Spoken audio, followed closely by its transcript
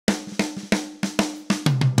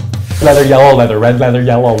Leather, yellow leather, red leather,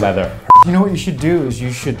 yellow leather. You know what you should do is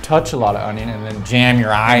you should touch a lot of onion and then jam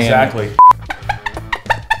your eye in. Exactly.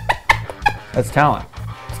 That's talent.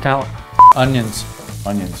 It's talent. Onions.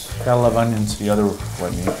 Onions. Gotta love onions. The other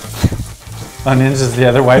white meat. Onions is the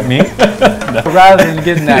other white meat? No. Rather than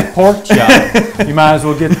getting that pork chop, you might as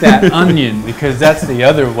well get that onion because that's the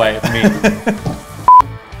other white meat. And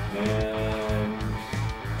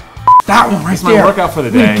That one right that's there. my workout for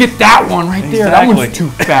the day. Get that one right there. That Exactly. one's too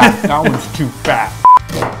fat. That one's too fat.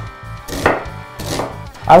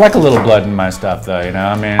 I like a little blood in my stuff though, you know?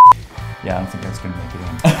 I mean, Yeah, I don't think that's gonna make it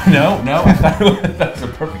in. No, I thought that was a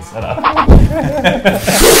perfect setup.